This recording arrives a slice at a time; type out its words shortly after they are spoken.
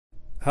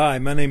Hi,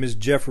 my name is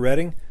Jeff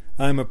Redding.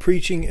 I'm a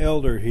preaching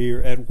elder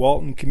here at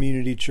Walton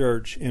Community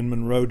Church in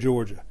Monroe,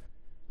 Georgia.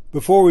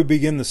 Before we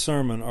begin the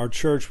sermon, our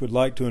church would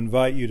like to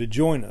invite you to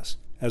join us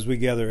as we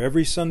gather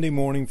every Sunday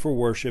morning for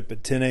worship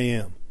at 10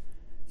 a.m.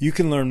 You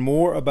can learn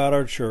more about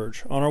our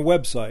church on our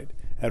website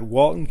at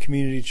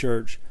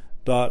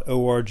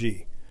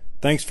waltoncommunitychurch.org.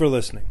 Thanks for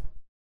listening.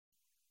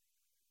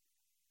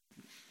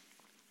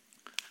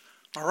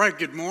 All right,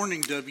 good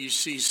morning,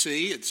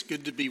 WCC. It's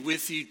good to be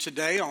with you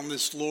today on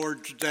this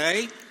Lord's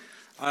Day.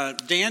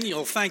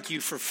 Daniel, thank you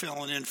for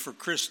filling in for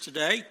Chris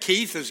today.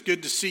 Keith, it's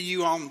good to see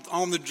you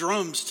on the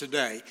drums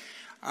today.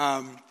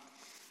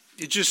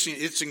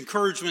 It's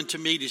encouragement to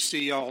me to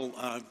see y'all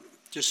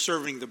just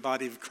serving the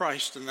body of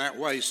Christ in that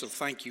way, so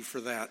thank you for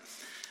that.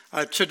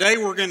 Today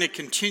we're going to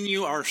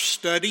continue our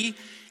study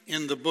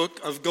in the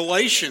book of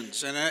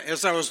Galatians. And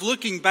as I was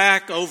looking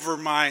back over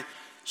my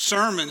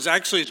sermons,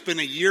 actually it's been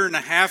a year and a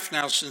half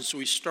now since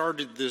we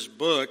started this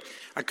book.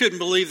 I couldn't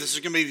believe this is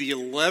going to be the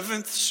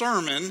 11th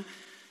sermon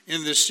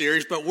in this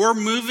series, but we're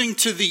moving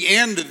to the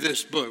end of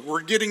this book.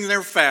 We're getting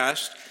there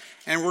fast,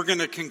 and we're going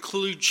to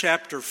conclude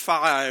chapter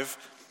 5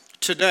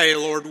 today,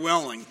 Lord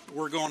willing.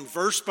 We're going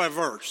verse by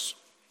verse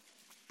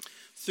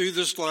through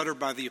this letter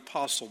by the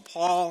Apostle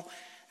Paul,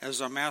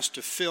 as I'm asked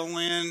to fill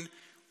in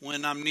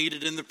when I'm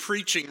needed in the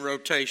preaching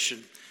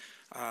rotation.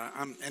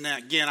 I'm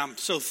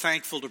so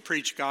thankful to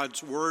preach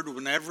God's Word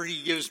whenever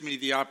He gives me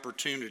the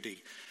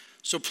opportunity.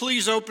 So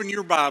please open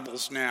your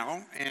Bibles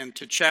now and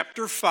to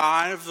chapter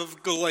 5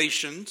 of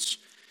Galatians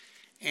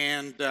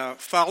and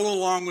follow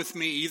along with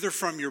me either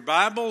from your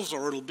Bibles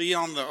or it'll be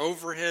on the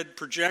overhead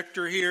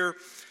projector here.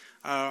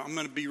 I'm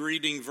going to be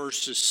reading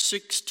verses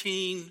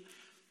 16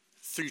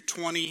 through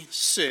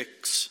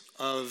 26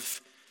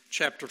 of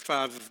chapter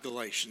 5 of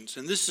Galatians.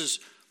 And this is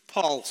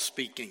Paul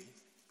speaking.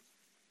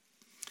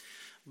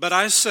 But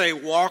I say,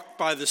 walk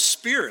by the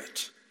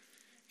Spirit,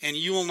 and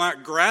you will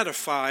not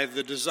gratify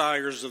the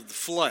desires of the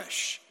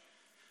flesh.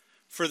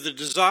 For the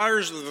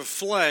desires of the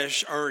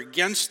flesh are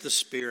against the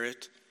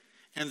Spirit,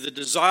 and the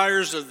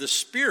desires of the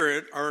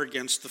Spirit are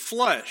against the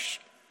flesh.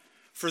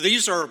 For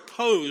these are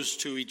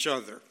opposed to each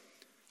other,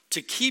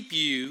 to keep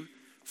you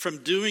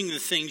from doing the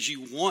things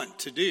you want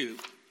to do.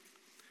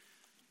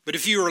 But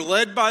if you are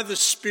led by the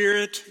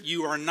Spirit,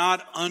 you are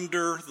not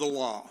under the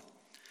law.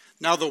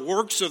 Now the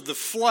works of the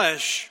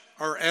flesh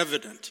are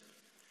evident: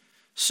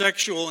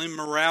 sexual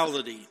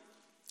immorality,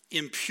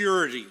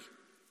 impurity,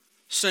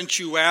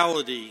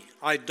 sensuality,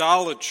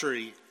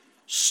 idolatry,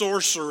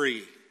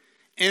 sorcery,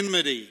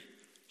 enmity,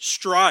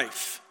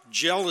 strife,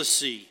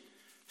 jealousy,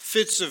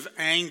 fits of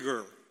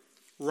anger,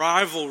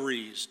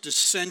 rivalries,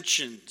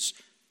 dissensions,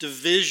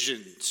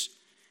 divisions,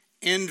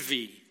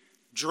 envy,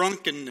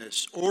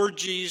 drunkenness,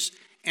 orgies,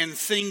 and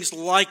things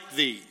like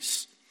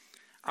these.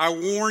 I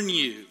warn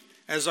you,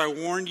 as I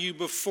warned you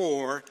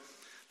before,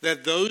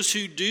 that those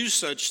who do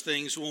such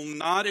things will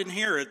not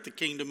inherit the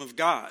kingdom of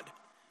God.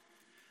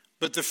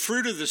 But the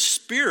fruit of the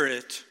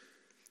Spirit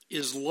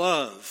is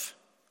love,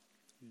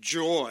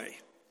 joy,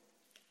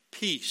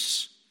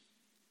 peace,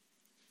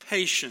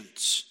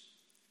 patience,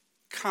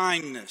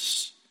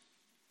 kindness,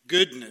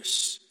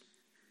 goodness,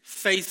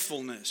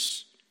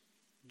 faithfulness,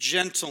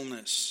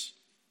 gentleness,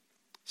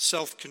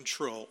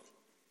 self-control.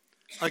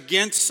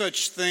 Against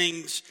such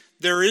things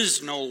there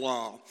is no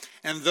law.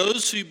 And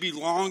those who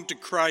belong to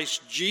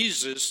Christ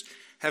Jesus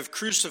have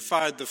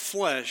crucified the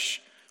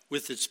flesh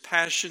with its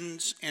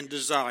passions and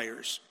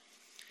desires.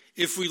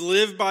 If we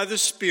live by the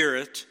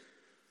Spirit,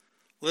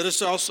 let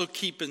us also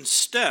keep in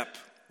step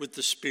with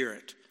the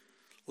Spirit.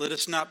 Let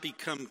us not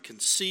become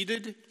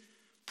conceited,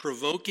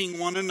 provoking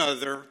one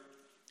another,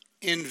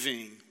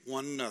 envying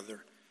one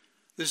another.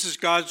 This is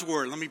God's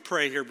word. Let me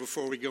pray here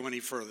before we go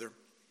any further.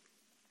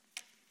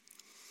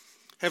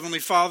 Heavenly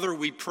Father,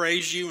 we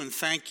praise you and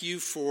thank you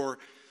for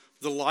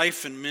the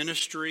life and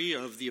ministry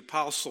of the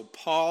Apostle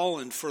Paul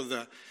and for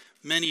the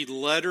many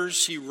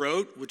letters he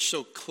wrote, which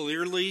so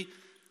clearly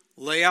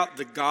lay out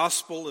the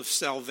gospel of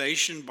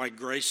salvation by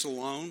grace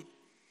alone.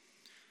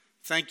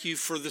 Thank you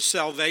for the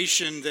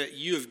salvation that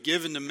you have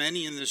given to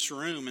many in this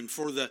room and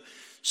for the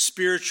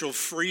spiritual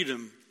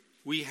freedom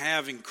we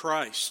have in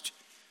Christ.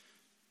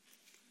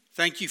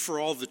 Thank you for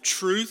all the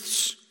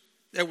truths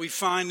that we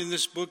find in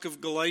this book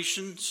of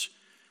Galatians.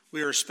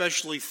 We are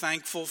especially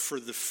thankful for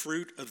the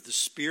fruit of the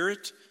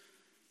Spirit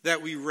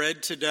that we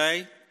read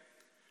today.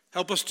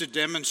 Help us to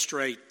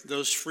demonstrate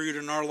those fruit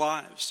in our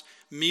lives.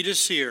 Meet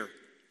us here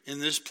in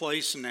this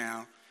place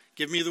now.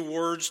 Give me the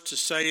words to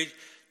say,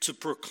 to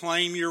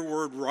proclaim your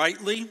word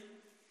rightly.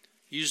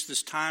 Use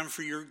this time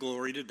for your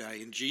glory today.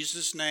 In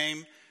Jesus'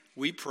 name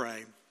we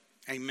pray.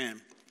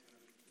 Amen.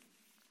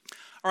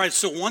 All right,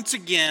 so once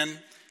again,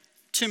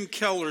 Tim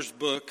Keller's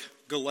book,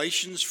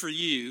 Galatians for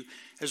You,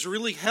 has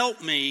really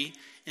helped me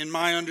in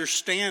my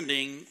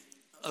understanding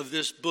of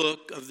this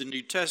book of the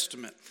New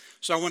Testament.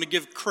 So I want to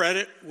give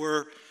credit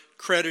where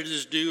credit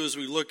is due as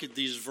we look at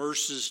these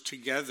verses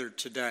together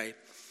today.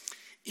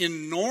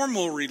 In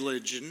normal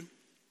religion,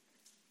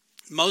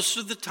 most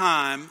of the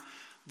time,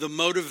 the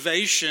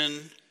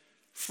motivation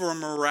for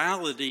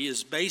morality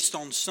is based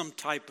on some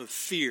type of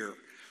fear.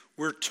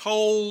 We're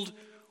told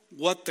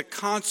what the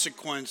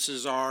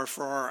consequences are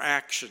for our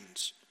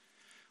actions.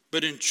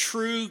 But in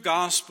true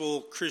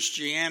gospel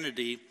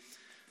Christianity,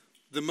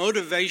 the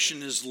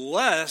motivation is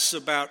less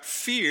about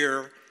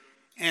fear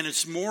and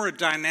it's more a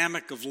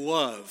dynamic of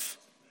love.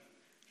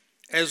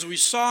 As we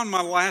saw in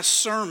my last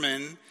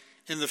sermon,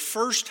 in the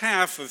first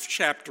half of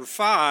chapter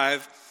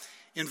 5,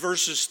 in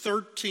verses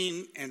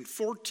 13 and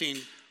 14,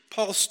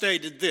 Paul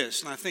stated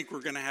this, and I think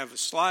we're going to have a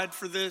slide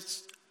for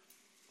this.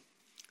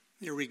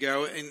 Here we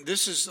go. And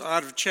this is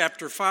out of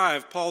chapter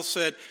 5. Paul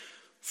said,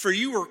 "For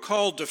you were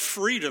called to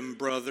freedom,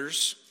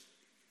 brothers.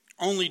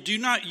 Only do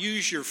not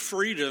use your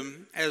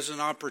freedom as an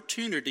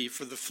opportunity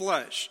for the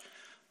flesh,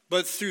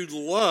 but through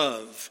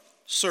love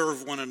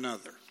serve one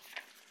another.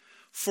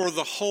 For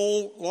the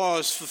whole law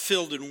is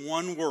fulfilled in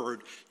one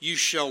word: you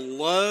shall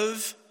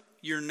love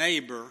your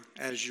neighbor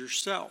as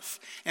yourself."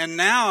 And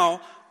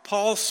now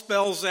Paul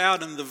spells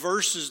out in the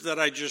verses that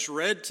I just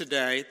read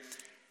today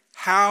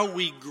how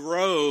we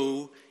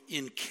grow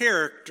in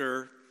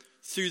character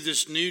through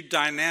this new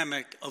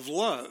dynamic of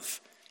love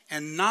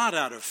and not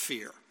out of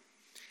fear.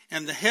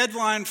 And the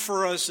headline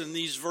for us in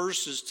these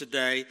verses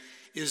today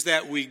is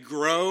that we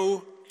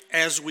grow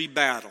as we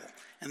battle.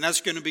 And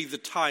that's going to be the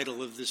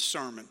title of this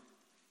sermon.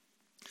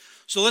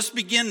 So let's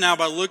begin now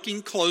by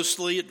looking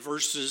closely at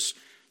verses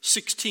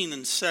 16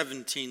 and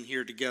 17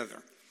 here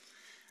together.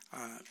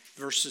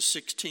 Verses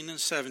 16 and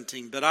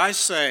 17. "But I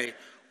say,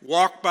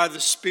 walk by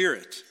the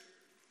Spirit,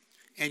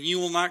 and you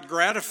will not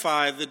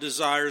gratify the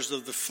desires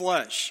of the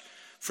flesh.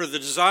 For the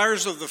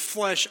desires of the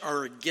flesh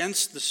are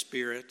against the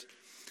Spirit,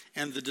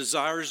 and the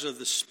desires of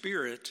the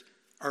Spirit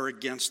are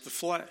against the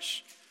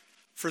flesh.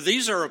 For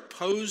these are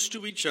opposed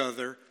to each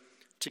other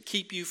to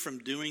keep you from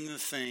doing the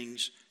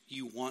things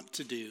you want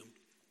to do."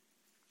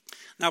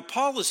 Now,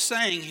 Paul is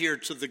saying here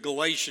to the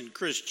Galatian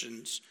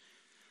Christians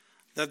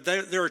that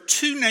there are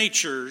two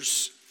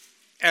natures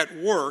at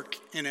work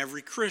in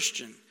every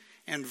Christian.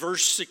 And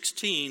verse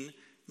 16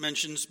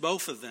 mentions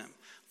both of them: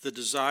 the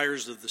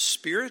desires of the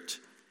Spirit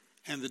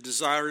and the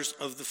desires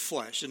of the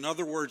flesh. In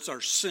other words,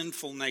 our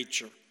sinful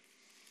nature.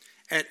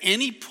 At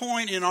any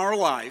point in our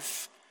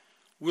life,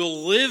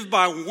 we'll live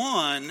by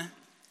one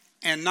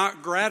and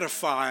not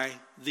gratify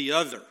the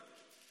other.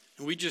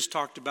 And we just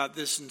talked about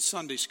this in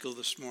Sunday school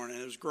this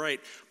morning. It was great.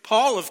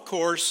 Paul, of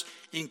course,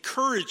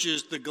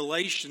 encourages the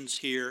Galatians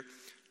here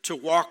to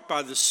walk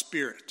by the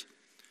Spirit.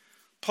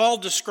 Paul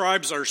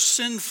describes our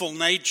sinful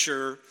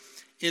nature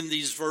in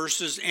these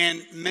verses,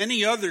 and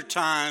many other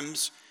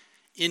times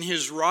in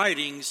his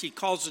writings, he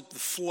calls it the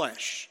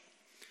flesh.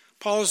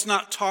 Paul is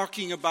not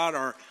talking about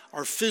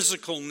our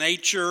physical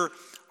nature,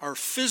 our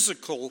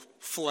physical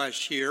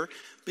flesh here,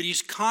 but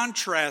he's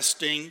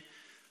contrasting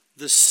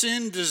the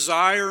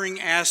sin-desiring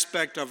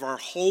aspect of our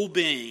whole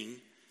being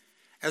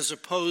as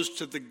opposed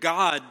to the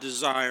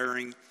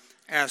God-desiring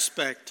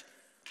aspect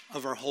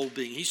of our whole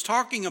being. He's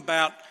talking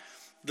about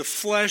the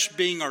flesh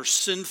being our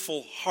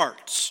sinful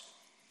hearts,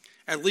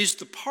 at least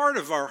the part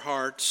of our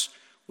hearts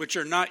which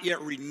are not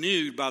yet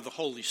renewed by the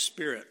Holy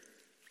Spirit.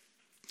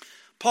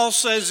 Paul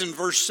says in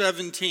verse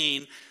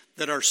 17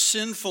 that our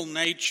sinful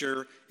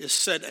nature is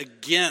set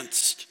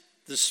against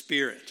the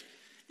Spirit.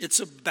 It's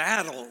a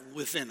battle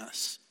within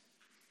us.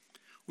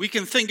 We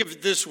can think of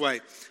it this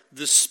way: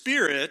 the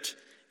Spirit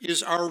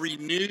is our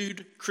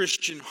renewed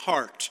Christian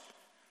heart,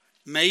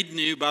 made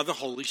new by the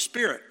Holy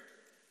Spirit.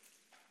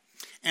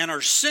 And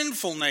our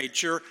sinful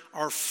nature,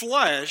 our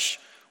flesh,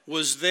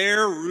 was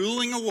there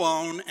ruling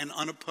alone and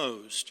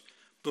unopposed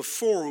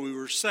before we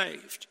were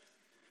saved.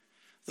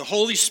 The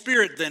Holy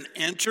Spirit then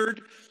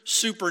entered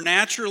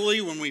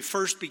supernaturally when we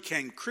first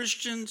became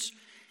Christians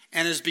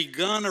and has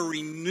begun a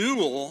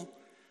renewal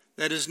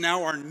that is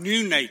now our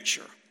new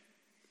nature.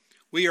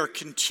 We are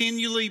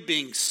continually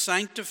being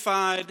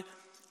sanctified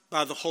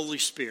by the Holy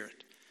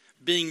Spirit,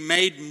 being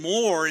made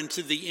more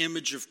into the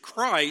image of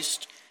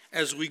Christ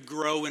as we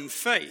grow in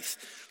faith.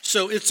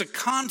 So it's a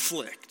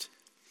conflict.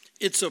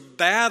 It's a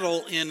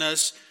battle in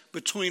us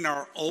between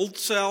our old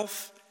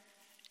self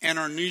and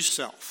our new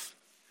self.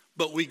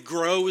 But we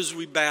grow as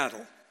we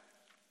battle.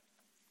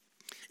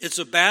 It's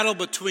a battle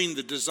between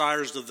the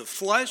desires of the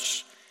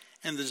flesh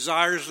and the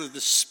desires of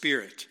the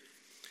Spirit.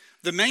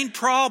 The main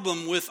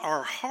problem with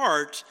our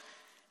heart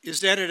is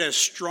that it has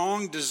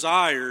strong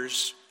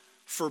desires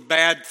for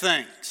bad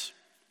things.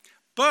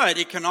 But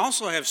it can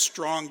also have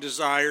strong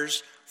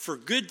desires for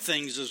good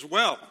things as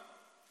well.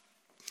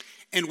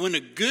 And when a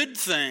good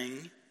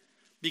thing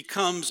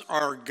becomes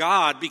our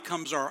God,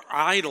 becomes our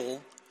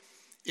idol,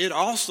 it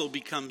also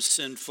becomes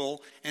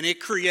sinful and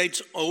it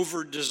creates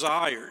over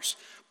desires.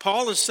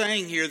 Paul is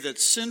saying here that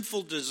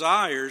sinful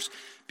desires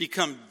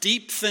become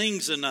deep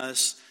things in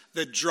us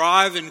that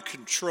drive and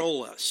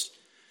control us.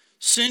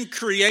 Sin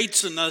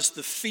creates in us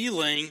the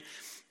feeling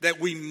that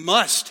we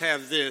must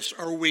have this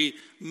or we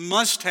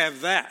must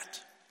have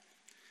that.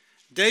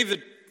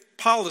 David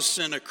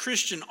Paulison, a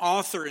Christian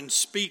author and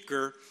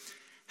speaker,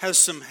 has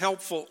some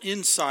helpful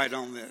insight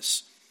on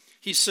this.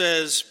 He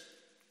says,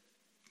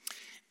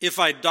 If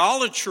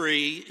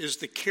idolatry is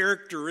the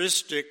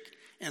characteristic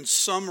and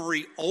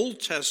summary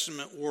Old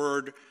Testament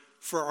word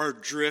for our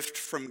drift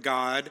from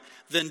God,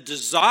 then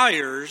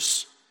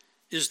desires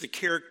is the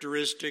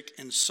characteristic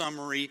and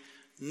summary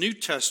New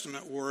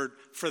Testament word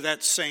for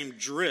that same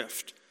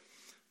drift.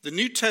 The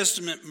New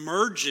Testament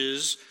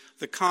merges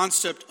the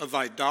concept of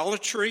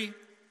idolatry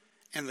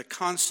and the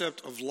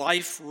concept of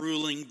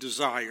life-ruling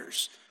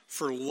desires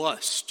for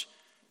lust,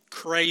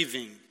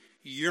 craving,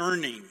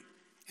 yearning,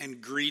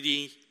 and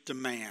greedy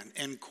demand,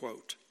 end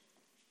quote.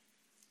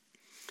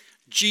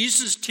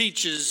 Jesus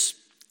teaches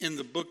in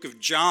the book of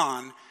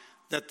John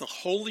that the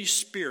Holy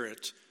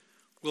Spirit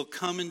will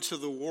come into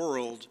the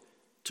world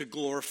to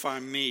glorify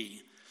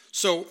me.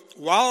 So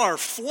while our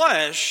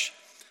flesh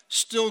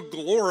still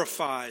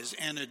glorifies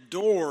and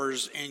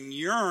adores and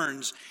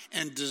yearns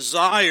and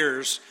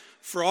desires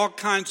for all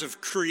kinds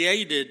of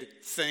created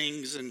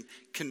things and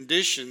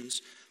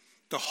conditions,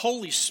 the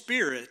Holy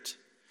Spirit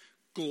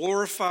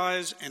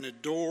glorifies and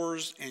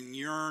adores and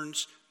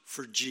yearns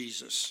for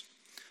Jesus.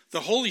 The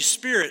Holy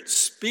Spirit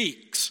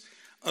speaks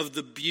of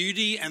the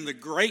beauty and the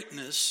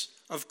greatness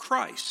of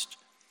Christ.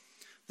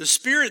 The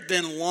Spirit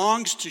then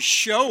longs to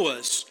show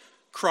us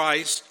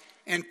Christ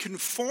and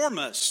conform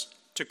us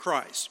to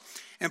Christ.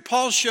 And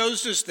Paul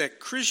shows us that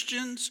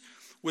Christians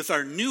with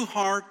our new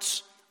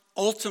hearts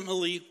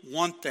ultimately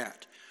want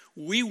that.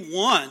 We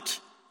want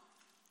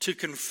to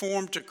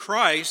conform to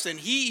Christ, and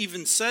he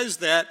even says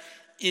that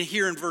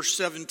here in verse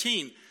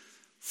 17.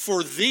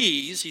 For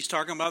these, he's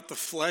talking about the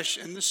flesh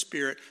and the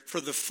spirit, for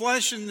the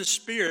flesh and the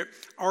spirit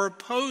are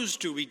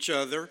opposed to each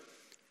other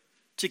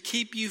to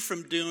keep you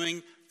from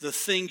doing the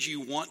things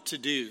you want to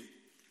do.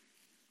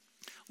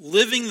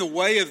 Living the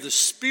way of the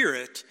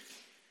Spirit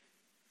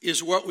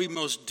is what we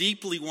most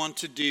deeply want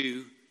to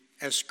do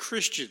as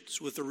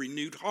Christians with a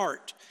renewed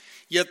heart.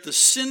 Yet the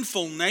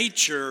sinful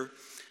nature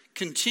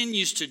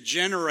continues to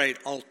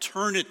generate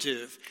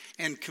alternative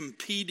and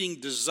competing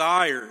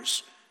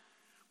desires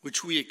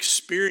which we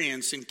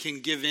experience and can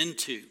give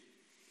into.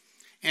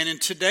 And in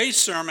today's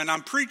sermon,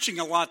 I'm preaching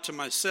a lot to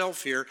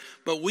myself here,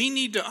 but we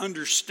need to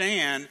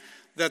understand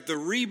that the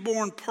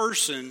reborn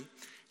person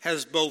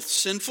has both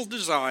sinful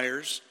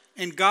desires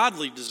and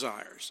godly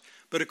desires.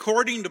 But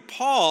according to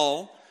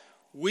Paul,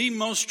 we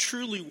most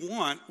truly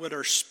want what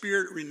our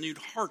spirit-renewed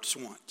hearts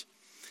want.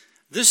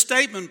 This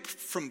statement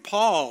from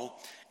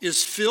Paul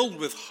is filled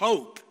with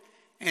hope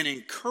and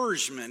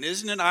encouragement,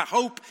 isn't it? I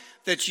hope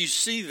that you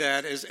see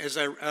that as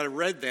I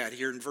read that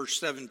here in verse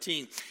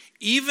 17.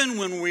 Even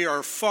when we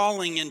are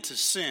falling into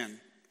sin,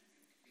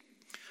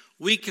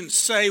 we can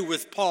say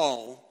with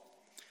Paul,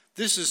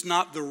 this is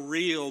not the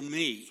real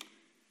me.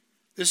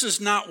 This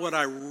is not what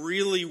I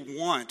really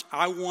want.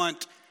 I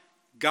want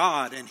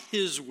God and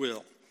His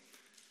will.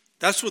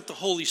 That's what the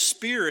Holy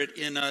Spirit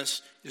in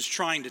us is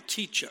trying to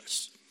teach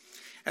us.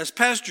 As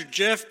Pastor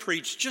Jeff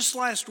preached just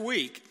last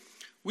week,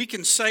 we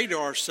can say to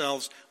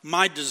ourselves,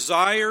 my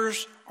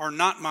desires are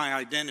not my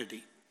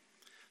identity.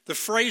 The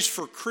phrase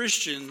for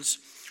Christians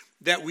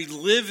that we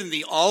live in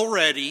the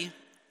already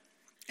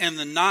and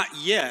the not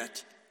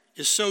yet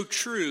is so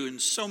true in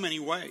so many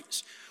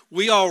ways.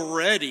 We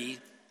already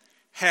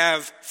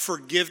have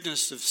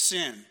forgiveness of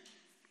sin,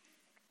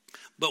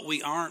 but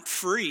we aren't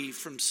free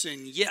from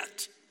sin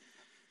yet.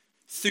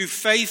 Through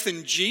faith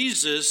in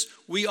Jesus,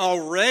 we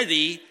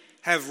already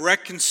have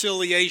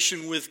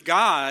reconciliation with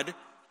God,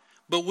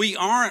 but we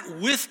aren't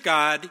with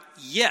God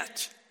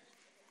yet.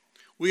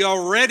 We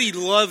already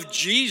love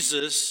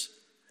Jesus,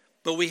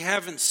 but we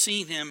haven't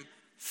seen Him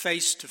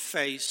face to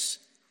face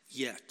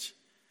yet.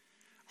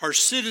 Our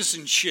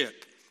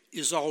citizenship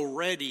is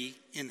already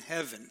in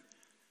heaven,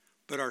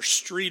 but our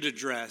street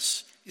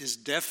address is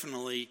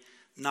definitely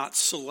not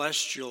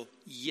celestial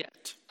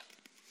yet.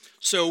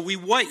 So we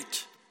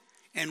wait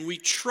and we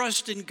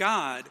trust in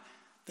God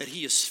that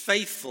He is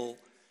faithful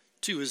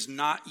to His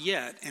not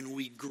yet, and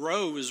we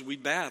grow as we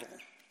battle.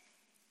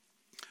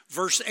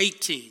 Verse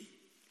 18.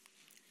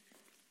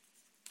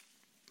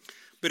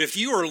 But if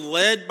you are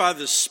led by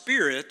the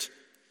Spirit,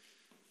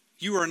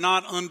 you are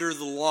not under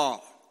the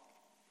law.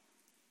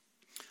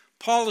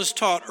 Paul has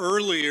taught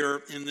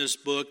earlier in this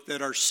book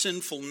that our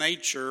sinful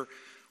nature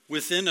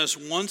within us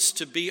wants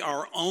to be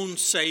our own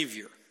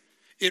Savior.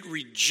 It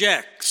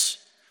rejects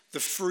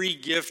the free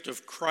gift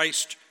of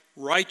Christ's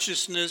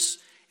righteousness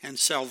and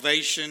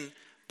salvation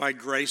by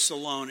grace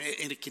alone,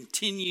 and it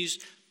continues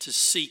to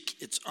seek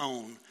its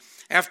own.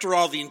 After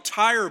all, the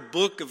entire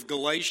book of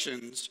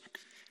Galatians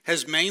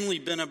has mainly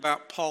been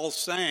about Paul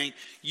saying,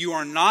 you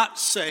are not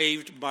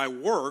saved by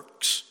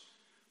works,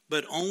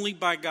 but only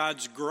by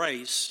God's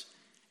grace,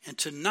 and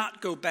to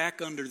not go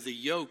back under the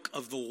yoke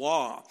of the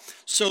law.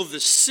 So the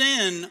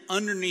sin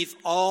underneath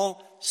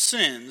all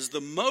sins,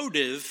 the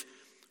motive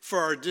for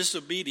our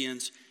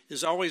disobedience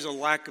is always a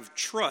lack of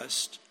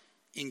trust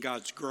in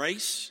God's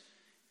grace,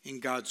 in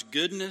God's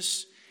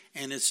goodness,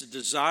 and it's a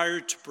desire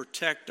to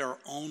protect our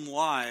own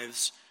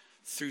lives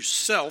through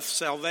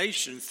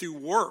self-salvation, through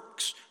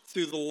works,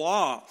 through the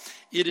law.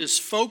 It is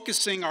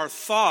focusing our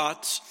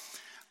thoughts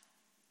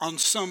on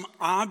some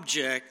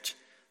object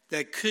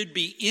that could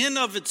be in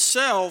of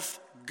itself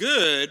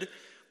good,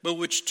 but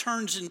which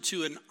turns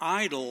into an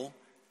idol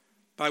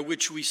by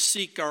which we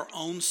seek our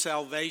own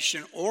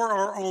salvation or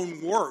our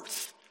own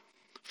worth.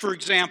 For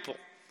example,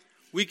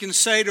 we can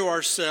say to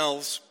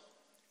ourselves,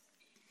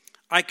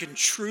 I can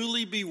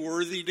truly be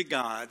worthy to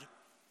God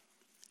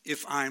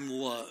if I'm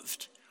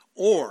loved.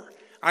 Or,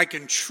 I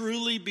can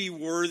truly be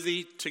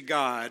worthy to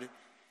God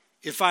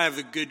if I have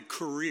a good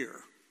career.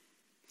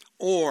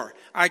 Or,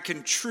 I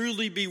can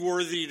truly be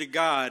worthy to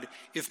God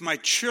if my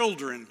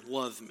children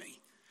love me.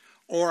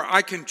 Or,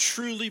 I can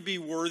truly be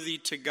worthy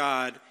to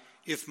God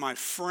if my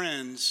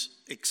friends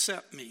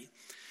accept me.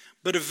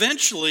 But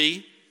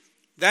eventually,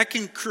 that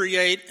can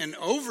create an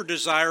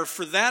over-desire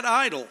for that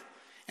idol.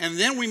 And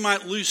then we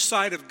might lose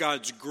sight of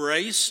God's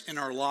grace in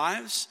our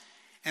lives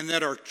and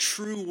that our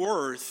true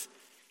worth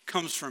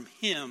comes from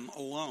Him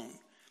alone.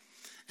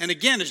 And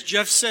again, as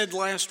Jeff said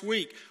last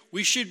week,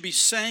 we should be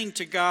saying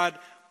to God,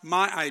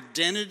 my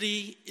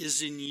identity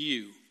is in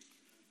you.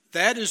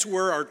 That is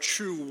where our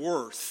true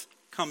worth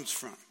comes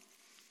from.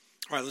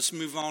 All right, let's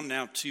move on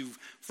now to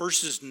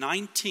verses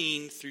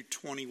 19 through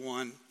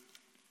 21.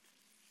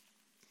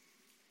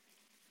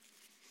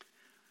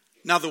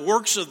 Now the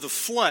works of the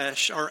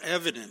flesh are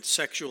evident: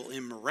 sexual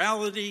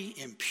immorality,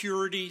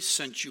 impurity,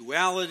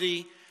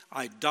 sensuality,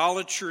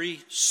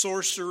 idolatry,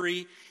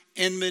 sorcery,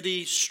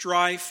 enmity,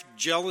 strife,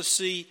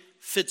 jealousy,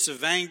 fits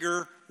of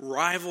anger,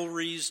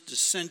 rivalries,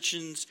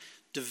 dissensions,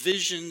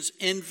 divisions,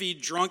 envy,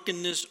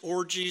 drunkenness,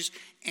 orgies,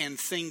 and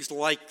things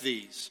like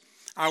these.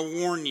 I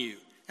warn you,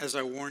 as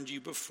I warned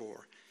you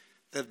before,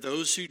 that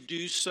those who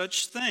do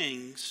such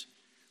things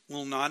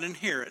will not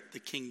inherit the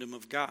kingdom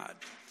of God.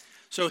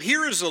 So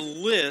here is a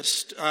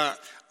list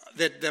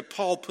that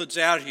Paul puts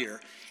out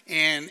here.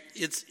 And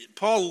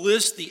Paul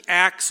lists the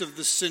acts of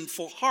the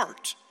sinful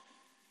heart.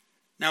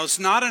 Now, it's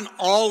not an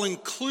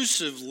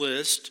all-inclusive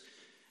list,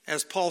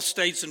 as Paul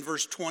states in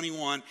verse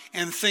 21,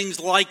 and things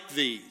like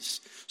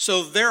these.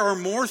 So there are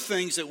more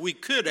things that we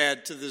could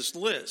add to this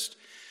list.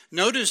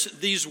 Notice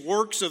these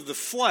works of the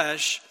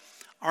flesh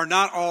are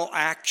not all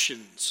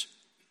actions,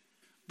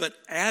 but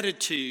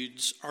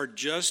attitudes are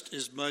just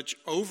as much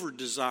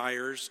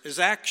over-desires as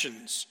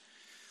actions.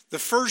 The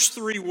first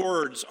three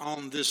words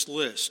on this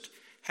list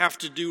have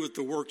to do with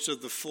the works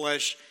of the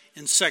flesh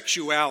and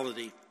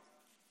sexuality.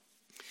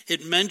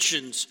 It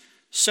mentions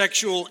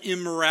sexual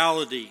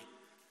immorality.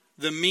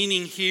 The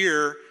meaning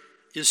here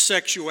is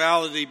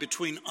sexuality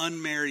between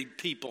unmarried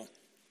people.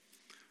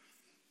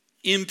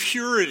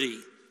 Impurity.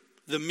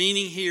 The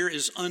meaning here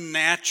is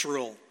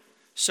unnatural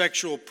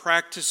sexual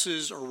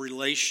practices or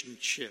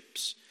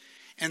relationships.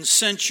 And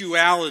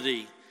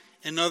sensuality,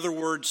 in other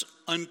words,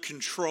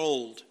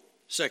 uncontrolled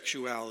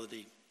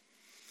sexuality.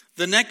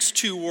 The next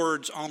two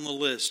words on the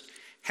list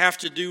have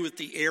to do with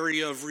the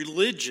area of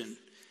religion.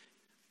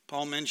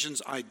 Paul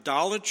mentions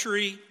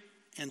idolatry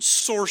and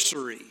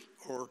sorcery,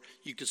 or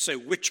you could say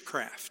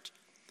witchcraft.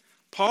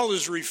 Paul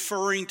is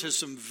referring to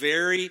some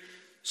very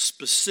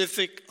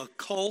specific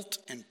occult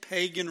and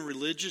pagan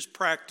religious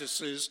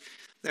practices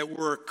that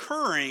were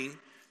occurring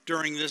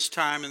during this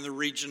time in the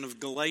region of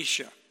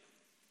Galatia.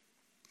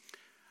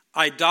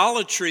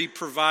 Idolatry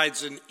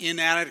provides an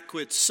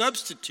inadequate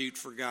substitute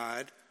for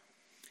God,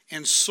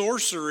 and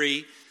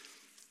sorcery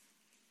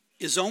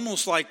is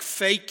almost like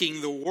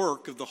faking the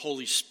work of the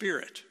Holy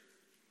Spirit.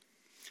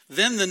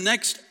 Then the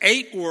next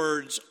 8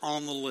 words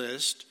on the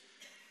list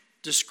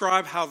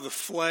describe how the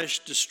flesh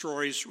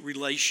destroys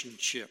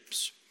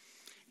relationships.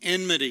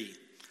 Enmity,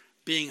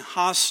 being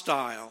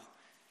hostile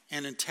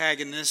and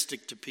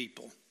antagonistic to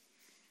people.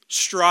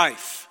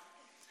 Strife,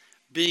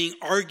 being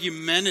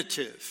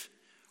argumentative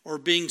or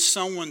being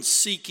someone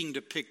seeking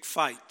to pick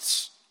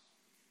fights.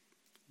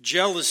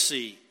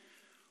 Jealousy,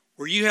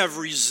 where you have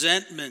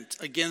resentment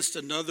against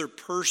another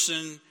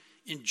person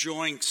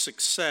enjoying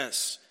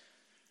success.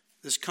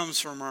 This comes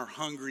from our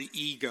hungry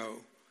ego.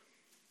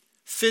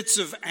 Fits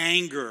of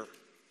anger,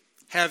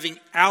 having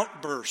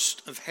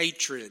outbursts of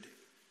hatred.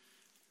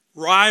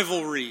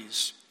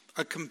 Rivalries,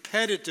 a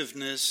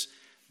competitiveness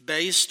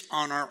based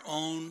on our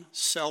own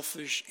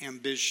selfish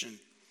ambition.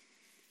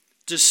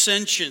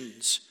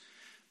 Dissensions,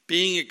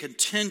 being a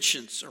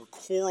contentious or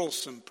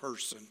quarrelsome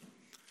person.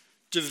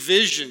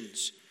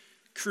 Divisions,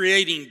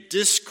 creating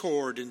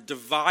discord and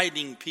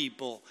dividing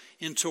people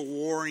into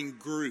warring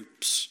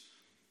groups.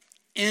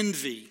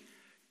 Envy,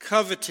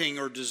 coveting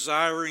or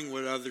desiring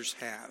what others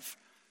have.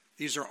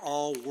 These are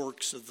all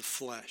works of the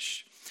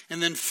flesh.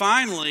 And then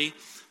finally,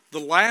 the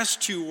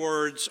last 2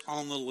 words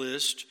on the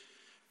list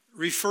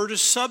refer to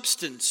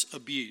substance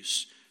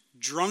abuse,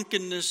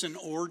 drunkenness and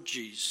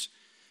orgies.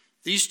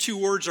 These 2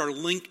 words are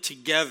linked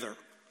together.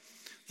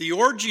 The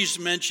orgies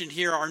mentioned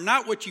here are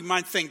not what you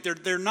might think.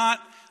 They're not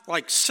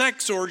like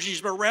sex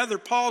orgies, but rather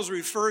Paul's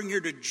referring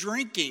here to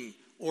drinking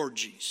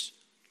orgies.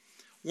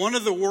 One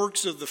of the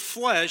works of the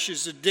flesh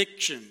is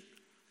addiction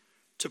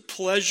to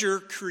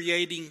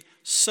pleasure-creating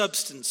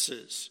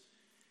substances,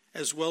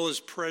 as well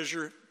as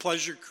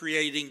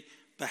pleasure-creating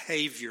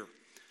behavior.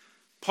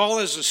 Paul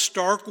has a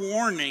stark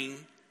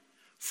warning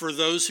for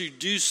those who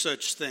do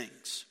such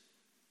things.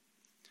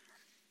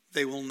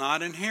 they will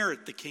not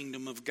inherit the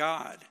kingdom of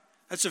God.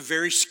 That's a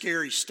very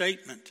scary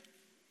statement.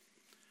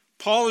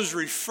 Paul is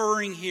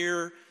referring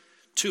here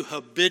to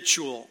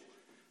habitual,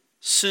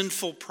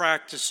 sinful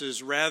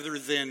practices rather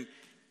than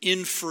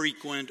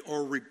infrequent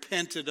or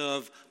repented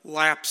of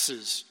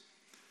lapses.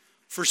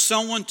 For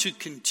someone to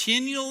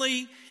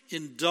continually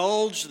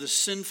indulge the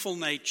sinful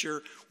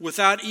nature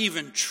without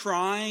even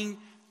trying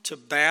to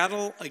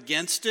battle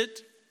against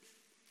it,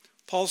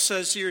 Paul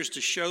says here, is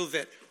to show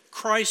that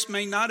Christ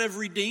may not have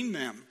redeemed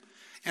them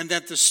and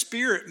that the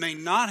Spirit may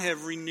not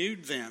have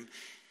renewed them.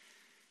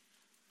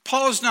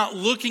 Paul is not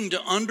looking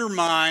to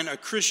undermine a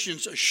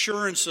Christian's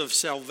assurance of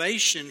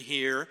salvation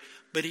here,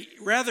 but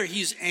rather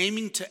he's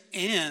aiming to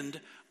end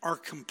our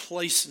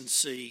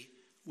complacency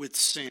with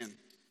sin.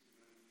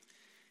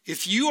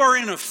 If you are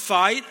in a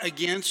fight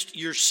against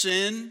your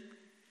sin,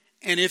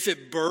 and if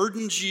it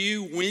burdens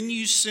you when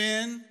you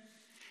sin,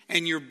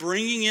 and you're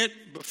bringing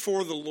it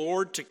before the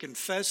Lord to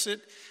confess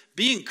it,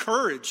 be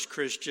encouraged,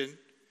 Christian,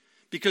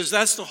 because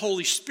that's the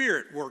Holy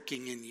Spirit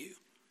working in you.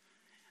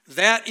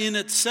 That in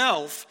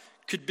itself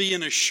could be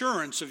an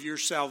assurance of your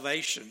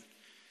salvation.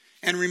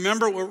 And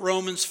remember what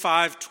Romans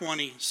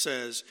 5:20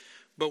 says,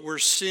 but where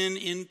sin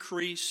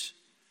increased,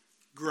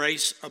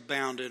 grace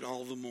abounded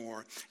all the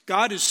more.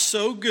 God is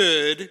so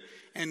good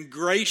and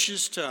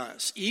gracious to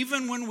us.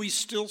 Even when we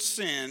still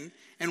sin,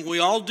 and we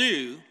all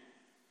do,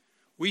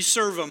 we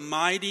serve a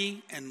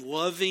mighty and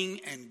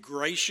loving and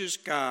gracious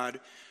God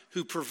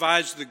who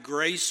provides the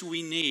grace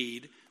we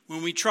need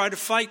when we try to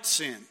fight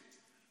sin.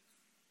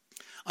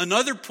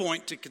 Another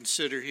point to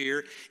consider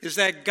here is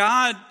that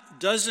God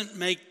doesn't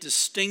make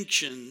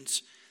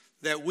distinctions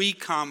that we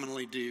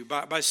commonly do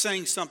by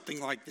saying something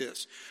like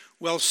this.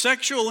 Well,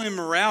 sexual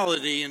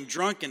immorality and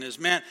drunkenness,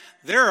 man,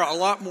 they're a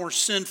lot more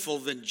sinful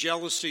than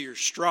jealousy or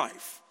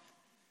strife.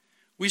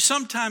 We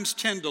sometimes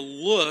tend to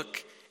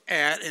look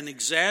at and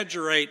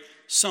exaggerate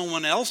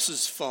someone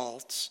else's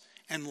faults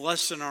and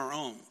lessen our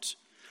own.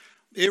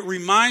 It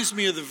reminds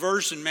me of the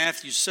verse in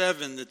Matthew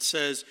 7 that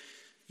says,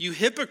 you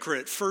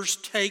hypocrite,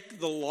 first take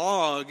the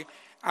log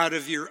out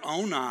of your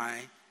own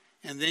eye,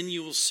 and then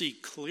you will see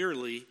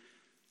clearly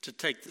to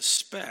take the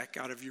speck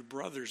out of your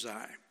brother's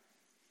eye.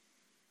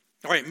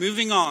 All right,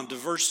 moving on to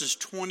verses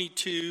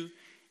 22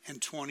 and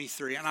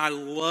 23. And I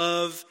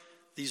love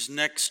these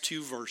next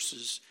two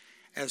verses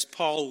as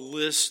Paul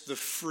lists the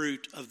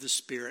fruit of the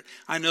Spirit.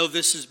 I know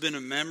this has been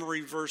a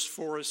memory verse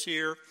for us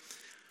here.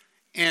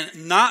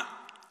 And not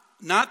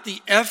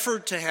the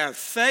effort to have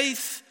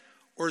faith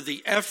or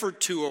the effort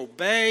to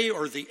obey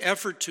or the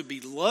effort to be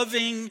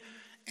loving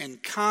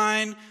and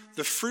kind.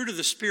 The fruit of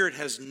the Spirit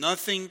has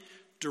nothing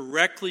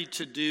directly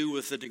to do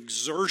with an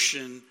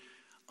exertion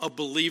a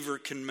believer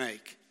can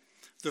make.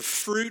 The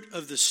fruit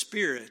of the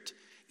Spirit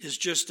is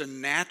just a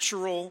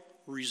natural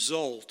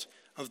result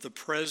of the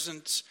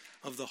presence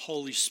of the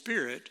Holy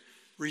Spirit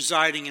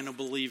residing in a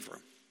believer.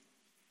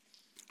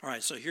 All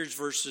right, so here's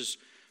verses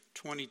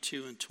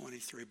 22 and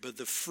 23. But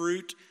the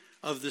fruit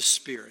of the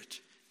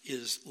Spirit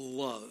is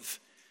love,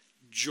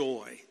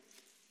 joy,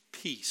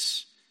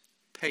 peace,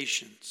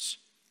 patience,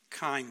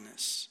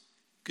 kindness,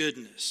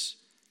 goodness,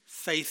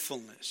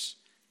 faithfulness,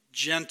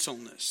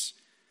 gentleness,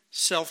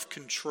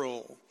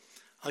 self-control.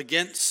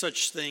 Against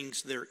such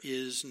things there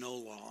is no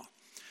law.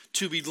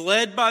 To be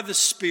led by the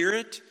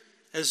Spirit,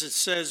 as it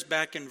says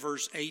back in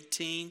verse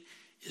 18,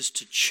 is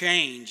to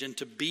change and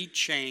to be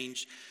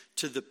changed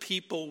to the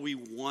people we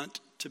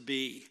want to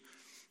be.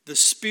 The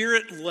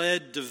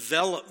Spirit-led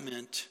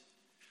development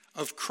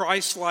of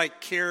Christ-like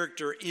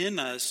character in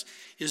us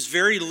is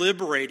very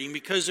liberating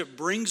because it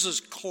brings us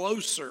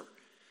closer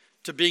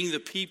to being the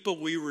people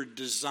we were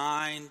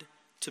designed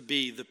to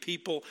be, the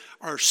people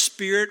our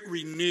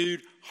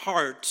Spirit-renewed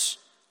hearts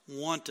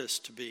want us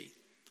to be.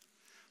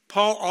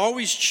 Paul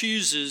always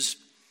chooses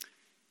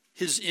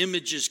his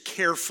images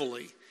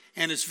carefully.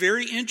 And it's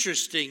very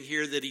interesting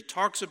here that he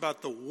talks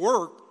about the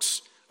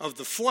works of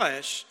the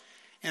flesh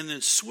and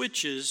then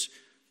switches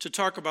to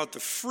talk about the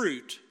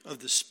fruit of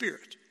the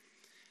Spirit.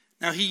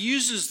 Now he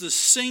uses the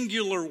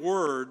singular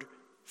word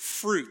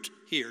fruit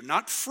here,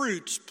 not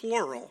fruits,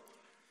 plural.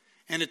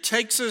 And it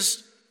takes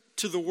us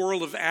to the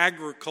world of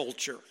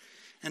agriculture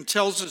and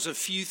tells us a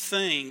few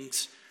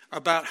things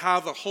about how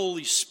the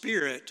Holy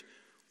Spirit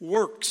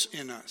works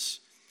in us.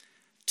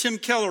 Tim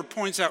Keller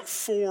points out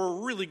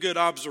 4 really good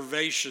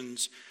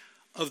observations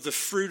of the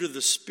fruit of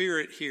the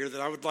Spirit here that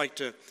I would like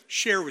to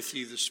share with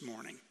you this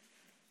morning.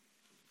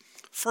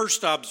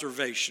 First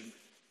observation,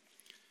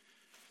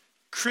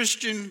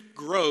 Christian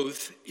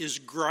growth is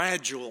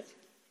gradual,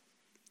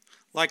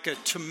 like a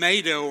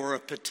tomato or a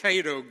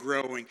potato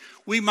growing.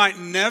 We might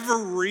never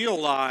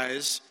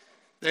realize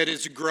that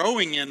it's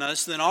growing in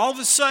us, then all of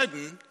a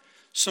sudden,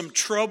 some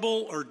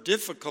trouble or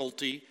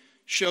difficulty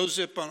shows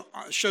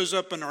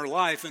up in our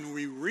life, and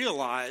we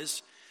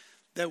realize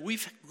that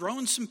we've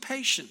grown some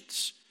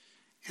patience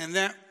and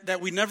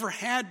that we never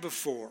had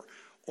before,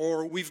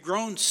 or we've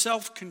grown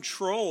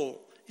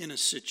self-control in a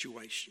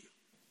situation.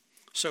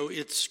 So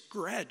it's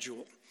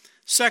gradual.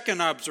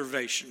 Second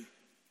observation,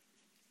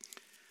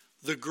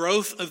 The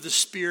growth of the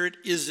Spirit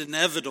is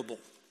inevitable.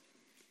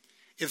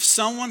 If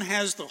someone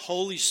has the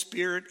Holy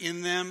Spirit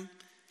in them,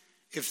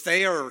 if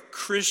they are a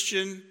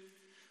Christian,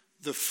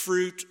 the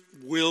fruit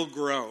will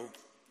grow.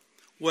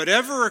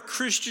 Whatever a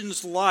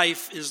Christian's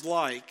life is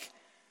like,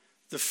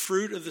 the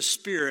fruit of the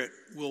Spirit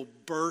will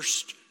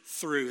burst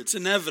through. It's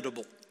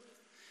inevitable.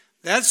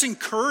 That's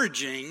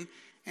encouraging,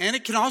 and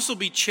it can also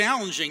be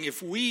challenging.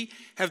 If we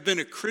have been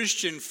a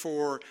Christian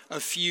for a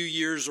few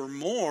years or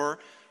more,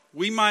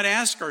 we might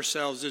ask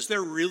ourselves, is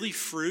there really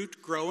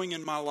fruit growing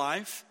in my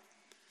life?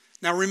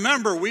 Now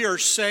remember, we are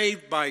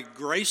saved by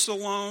grace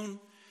alone,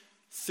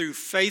 through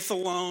faith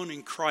alone,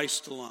 in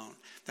Christ alone.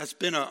 That's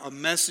been a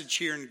message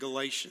here in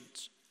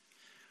Galatians.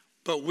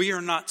 But we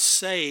are not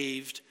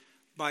saved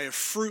by a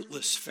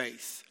fruitless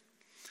faith.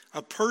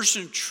 A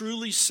person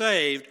truly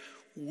saved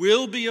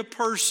will be a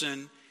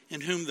person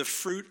in whom the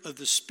fruit of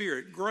the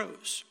Spirit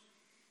grows.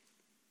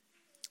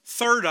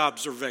 Third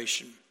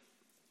observation,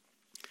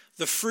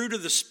 the fruit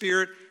of the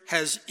Spirit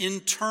has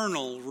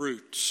internal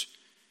roots.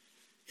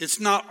 It's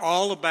not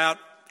all about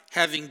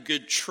having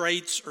good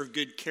traits or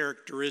good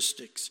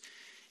characteristics.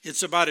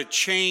 It's about a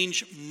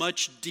change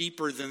much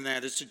deeper than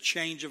that. It's a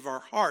change of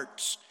our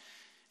hearts.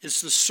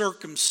 It's the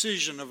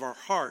circumcision of our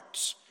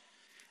hearts.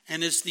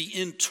 And it's the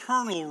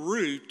internal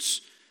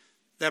roots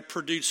that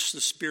produce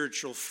the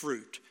spiritual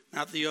fruit,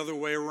 not the other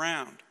way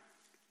around.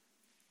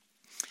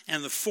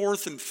 And the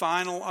fourth and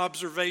final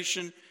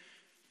observation,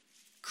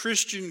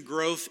 Christian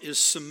growth is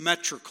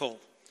symmetrical.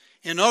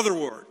 In other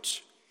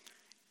words,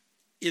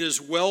 it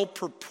is well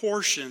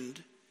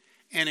proportioned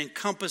and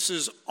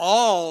encompasses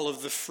all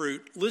of the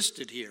fruit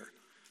listed here.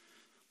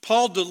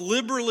 Paul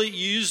deliberately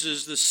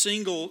uses the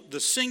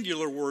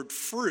singular word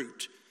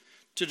fruit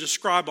to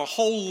describe a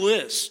whole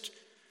list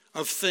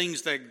of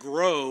things that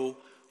grow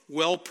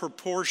well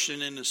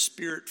proportioned in a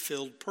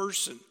spirit-filled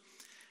person.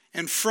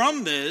 And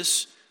from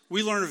this,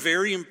 we learn a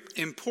very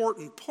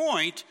important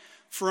point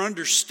for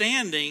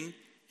understanding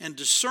and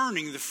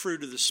discerning the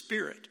fruit of the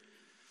Spirit.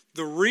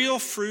 The real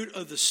fruit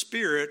of the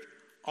Spirit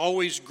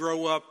always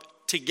grow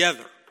up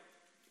together.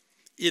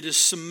 It is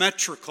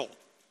symmetrical.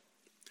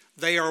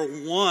 They are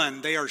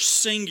one. They are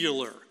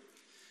singular.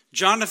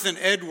 Jonathan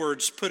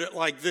Edwards put it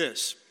like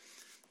this: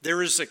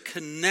 there is a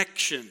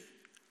connection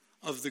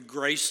of the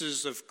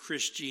graces of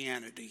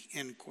Christianity,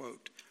 end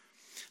quote.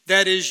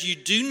 That is, you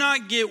do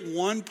not get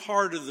one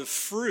part of the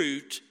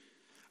fruit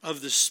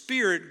of the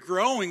Spirit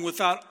growing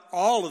without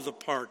all of the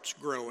parts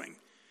growing.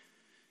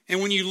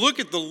 And when you look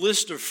at the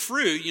list of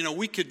fruit,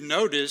 we could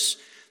notice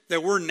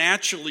that we're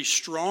naturally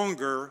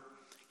stronger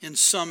in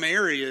some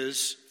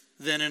areas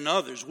than in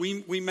others.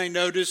 We may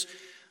notice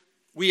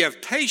we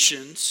have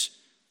patience,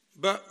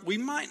 but we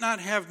might not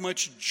have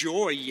much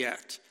joy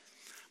yet.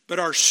 But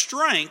our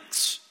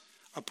strengths,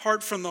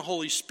 apart from the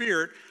Holy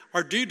Spirit,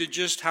 are due to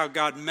just how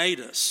God made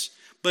us.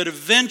 But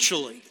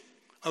eventually,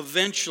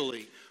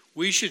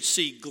 we should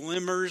see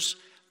glimmers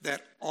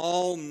that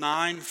all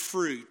 9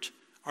 fruit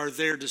are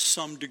there to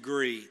some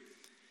degree.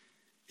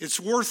 It's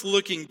worth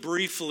looking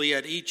briefly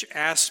at each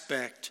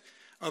aspect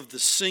of the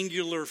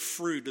singular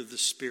fruit of the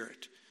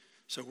Spirit.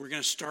 So we're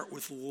going to start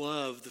with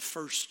love, the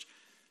first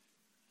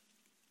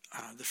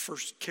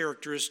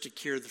characteristic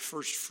here, the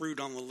first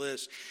fruit on the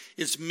list.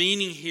 Its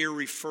meaning here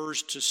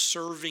refers to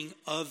serving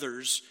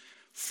others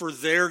for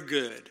their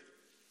good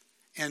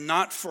and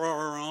not for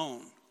our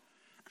own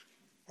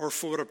or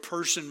for what a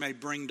person may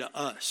bring to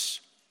us.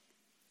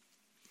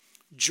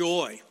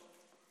 Joy.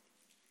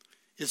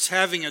 It's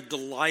having a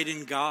delight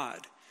in God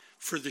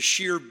for the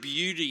sheer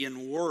beauty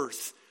and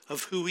worth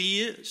of who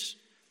He is.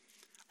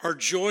 Our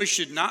joy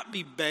should not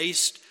be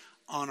based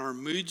on our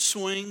mood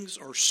swings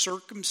or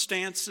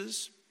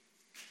circumstances.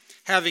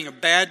 Having a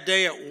bad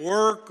day at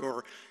work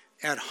or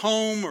at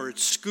home or at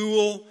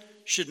school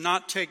should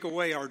not take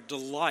away our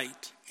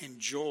delight and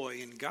joy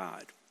in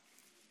God.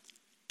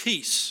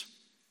 Peace,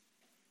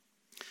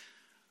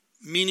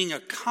 meaning a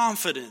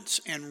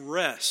confidence and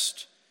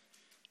rest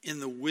in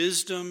the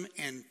wisdom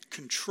and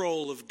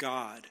control of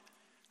God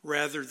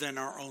rather than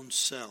our own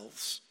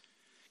selves.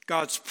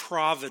 God's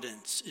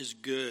providence is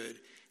good,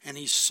 and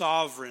He's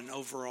sovereign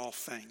over all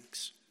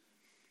things.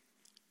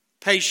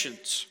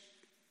 Patience,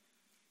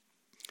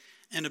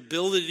 an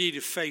ability to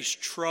face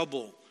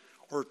trouble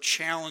or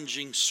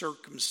challenging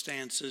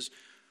circumstances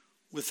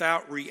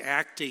without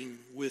reacting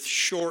with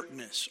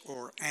shortness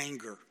or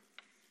anger.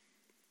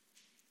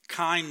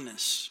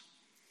 Kindness,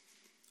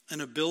 an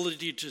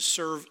ability to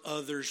serve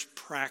others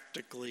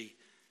practically,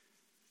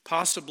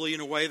 possibly in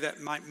a way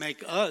that might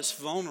make us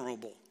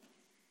vulnerable.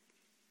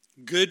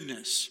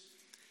 Goodness,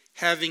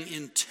 having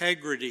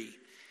integrity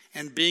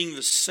and being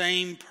the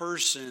same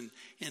person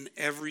in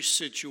every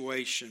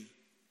situation,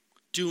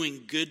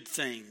 doing good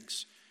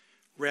things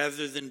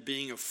rather than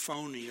being a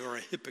phony or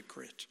a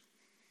hypocrite.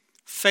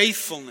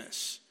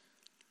 Faithfulness,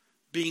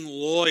 being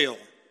loyal,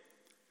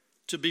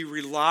 to be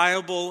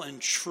reliable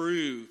and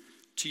true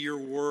to your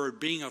word,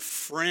 being a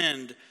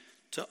friend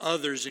to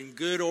others in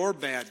good or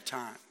bad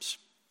times.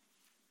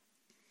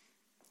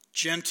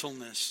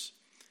 Gentleness,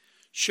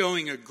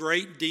 showing a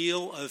great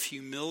deal of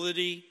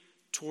humility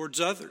towards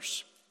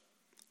others,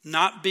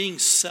 not being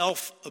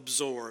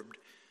self-absorbed.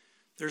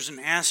 There's an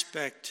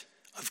aspect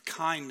of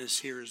kindness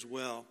here as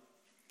well.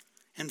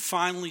 And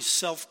finally,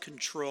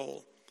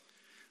 self-control,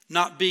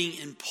 not being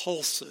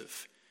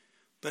impulsive,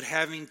 but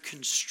having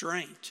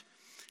constraint,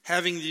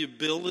 having the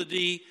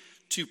ability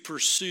to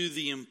pursue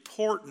the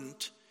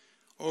important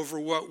over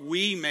what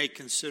we may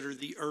consider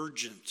the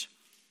urgent.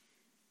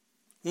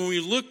 When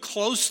we look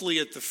closely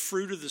at the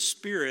fruit of the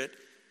Spirit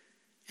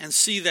and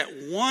see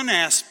that one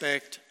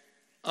aspect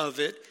of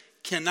it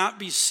cannot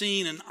be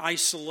seen in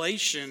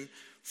isolation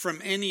from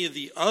any of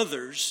the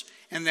others,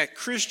 and that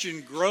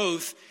Christian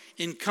growth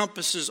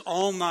encompasses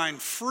all 9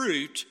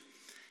 fruit,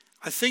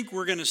 I think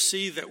we're going to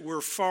see that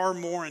we're far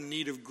more in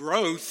need of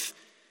growth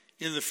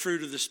in the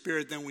fruit of the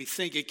Spirit than we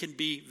think. It can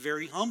be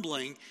very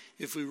humbling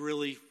if we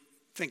really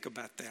think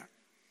about that.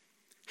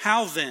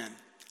 How then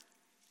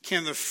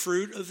can the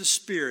fruit of the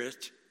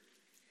Spirit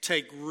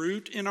take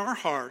root in our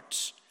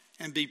hearts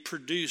and be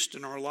produced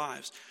in our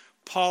lives?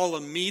 Paul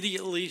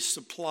immediately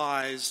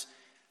supplies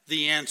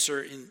the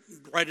answer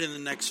right in the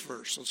next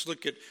verse. Let's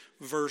look at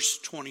verse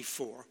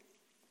 24.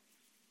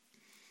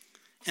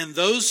 And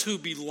those who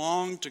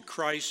belong to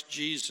Christ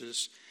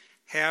Jesus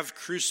have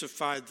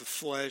crucified the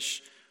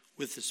flesh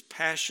with its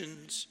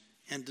passions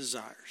and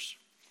desires.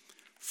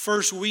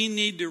 First, we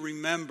need to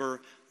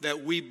remember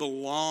that we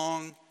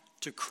belong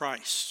to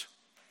Christ.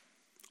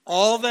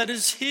 All that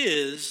is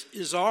His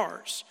is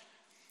ours.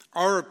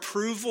 Our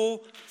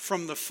approval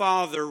from the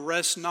Father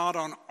rests not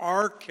on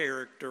our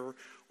character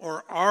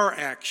or our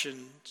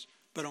actions,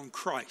 but on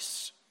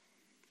Christ's.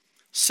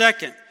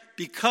 Second,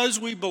 because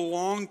we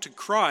belong to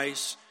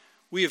Christ,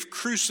 we have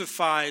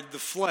crucified the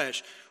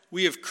flesh.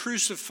 We have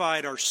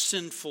crucified our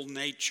sinful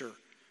nature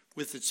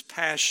with its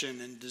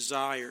passion and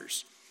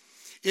desires.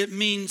 It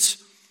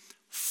means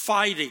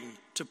fighting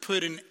to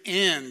put an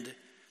end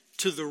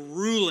to the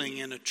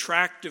ruling and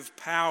attractive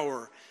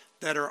power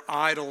that our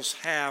idols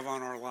have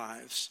on our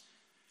lives.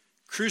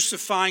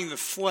 Crucifying the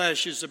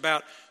flesh is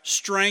about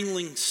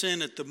strangling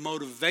sin at the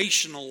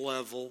motivational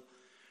level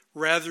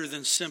rather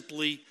than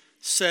simply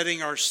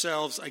setting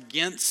ourselves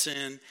against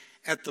sin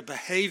at the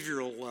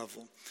behavioral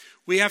level.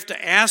 We have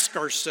to ask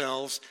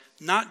ourselves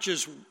not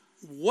just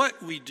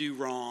what we do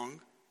wrong,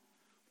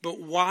 but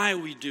why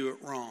we do it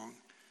wrong.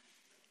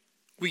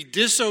 We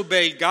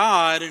disobey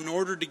God in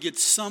order to get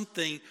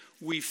something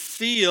we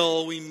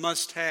feel we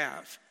must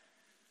have.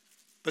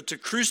 But to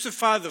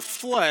crucify the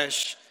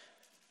flesh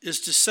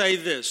is to say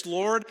this: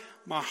 Lord,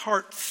 my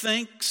heart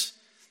thinks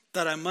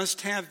that I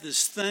must have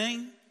this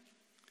thing.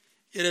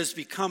 It has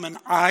become an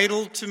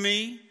idol to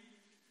me.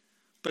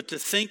 But to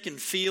think and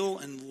feel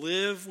and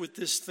live with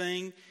this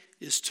thing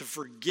is to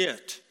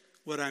forget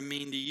what I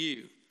mean to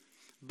you.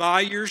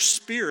 By your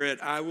Spirit,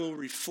 I will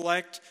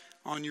reflect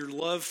on your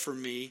love for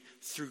me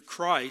through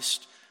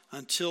Christ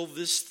until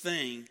this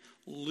thing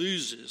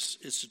loses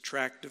its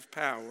attractive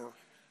power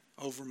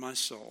over my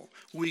soul.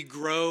 We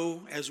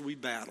grow as we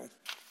battle.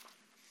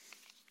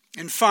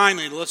 And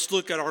finally, let's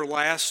look at our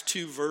last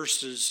 2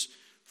 verses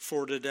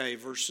for today,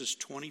 verses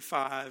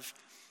 25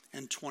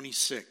 and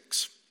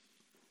 26.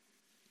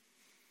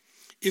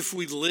 If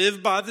we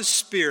live by the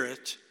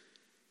Spirit,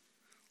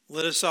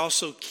 let us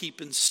also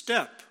keep in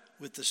step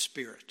with the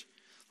Spirit.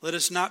 Let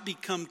us not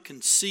become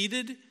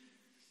conceited,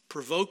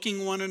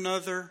 provoking one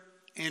another,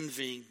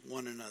 envying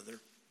one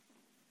another.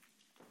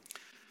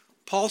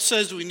 Paul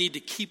says we need to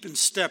keep in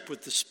step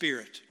with the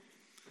Spirit.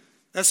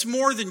 That's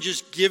more than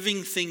just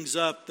giving things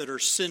up that are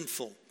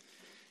sinful.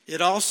 It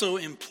also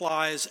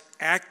implies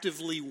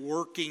actively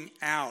working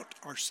out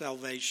our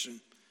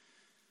salvation.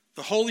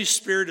 The Holy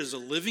Spirit is a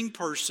living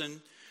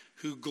person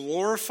who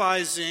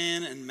glorifies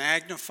in and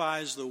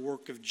magnifies the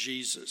work of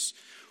Jesus.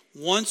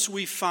 Once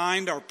we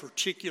find our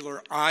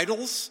particular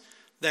idols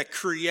that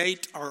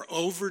create our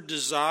over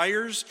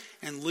desires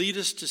and lead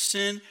us to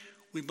sin,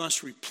 we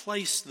must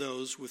replace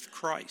those with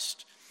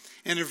Christ.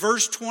 And in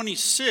verse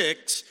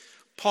 26,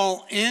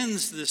 Paul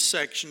ends this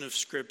section of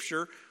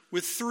Scripture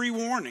with 3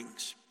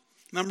 warnings.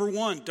 Number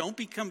 1, don't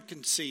become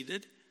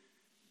conceited.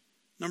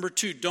 Number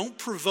 2, don't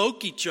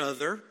provoke each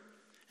other.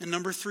 And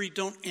number 3,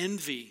 don't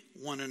envy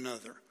one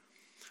another.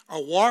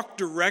 A walk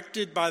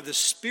directed by the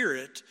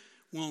Spirit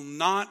will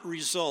not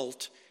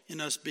result in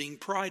us being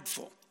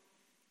prideful,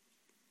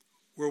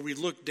 where we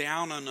look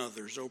down on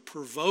others or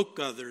provoke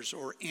others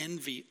or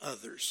envy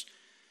others.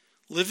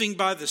 Living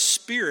by the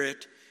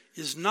Spirit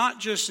is not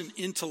just an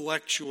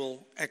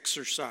intellectual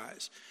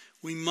exercise.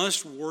 We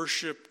must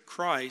worship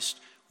Christ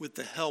with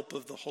the help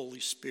of the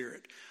Holy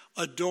Spirit,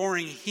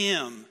 adoring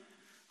Him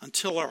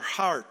until our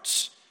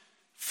hearts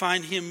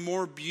find Him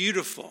more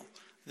beautiful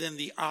than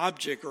the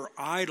object or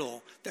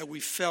idol that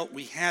we felt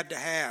we had to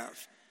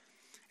have.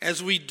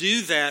 As we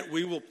do that,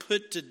 we will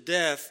put to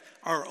death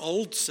our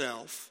old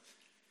self,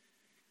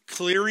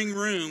 clearing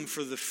room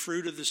for the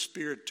fruit of the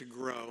Spirit to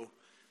grow.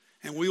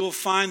 And we will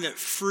find that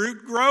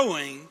fruit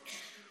growing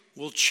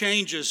will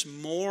change us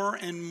more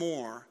and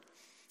more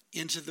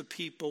into the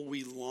people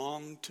we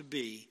long to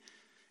be.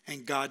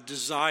 and God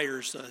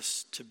desires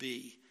us to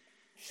be.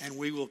 And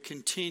we will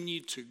continue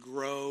to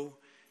grow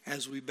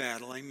as we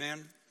battle.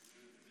 Amen?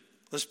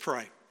 Let's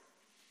pray.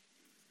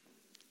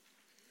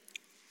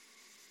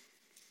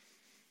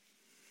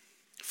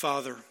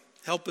 Father,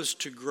 help us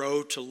to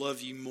grow to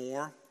love you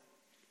more.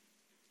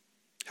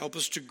 Help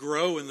us to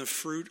grow in the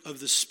fruit of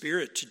the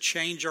Spirit, to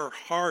change our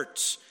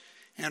hearts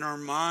and our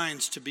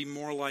minds to be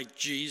more like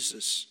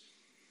Jesus.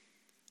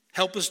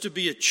 Help us to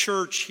be a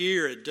church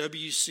here at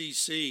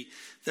WCC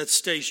that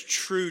stays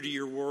true to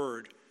your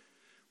word.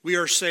 We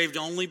are saved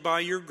only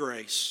by your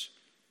grace.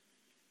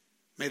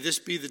 May this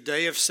be the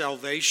day of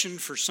salvation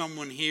for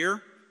someone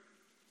here.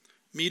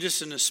 Meet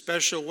us in a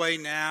special way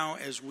now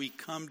as we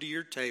come to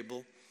your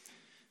table.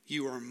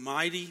 You are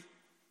mighty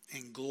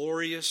and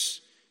glorious,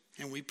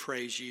 and we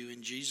praise you.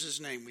 In Jesus'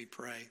 name we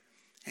pray.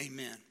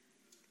 Amen.